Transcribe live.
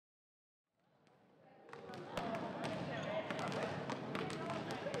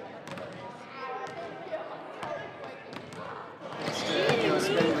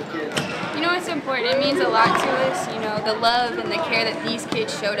important. It means a lot to us, you know, the love and the care that these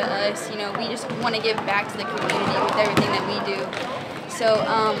kids show to us. You know, we just want to give back to the community with everything that we do. So,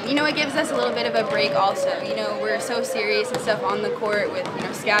 you know, it gives us a little bit of a break also. You know, we're so serious and stuff on the court with, you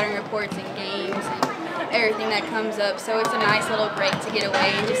know, scouting reports and games and everything that comes up. So it's a nice little break to get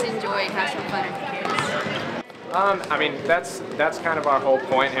away and just enjoy and have some fun with the kids. I mean, that's kind of our whole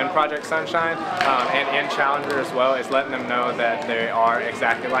point in Project Sunshine and in Challenger as well, is letting them know that they are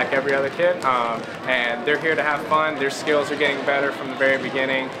exactly like every other kid, and they're here to have fun. Their skills are getting better from the very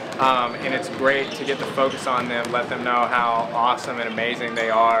beginning, and it's great to get the focus on them, let them know how awesome and amazing they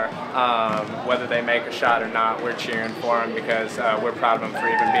are. Whether they make a shot or not, we're cheering for them because we're proud of them for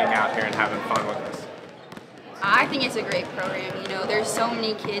even being out here and having fun with us. I think it's a great program. You know, there's so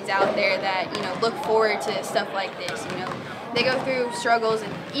many kids out there that, you know, look forward to stuff like this. You know, they go through struggles,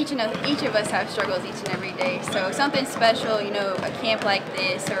 and each of us have struggles each and every day. So something special, you know, a camp like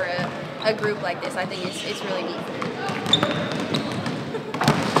this or a group like this, I think it's really neat.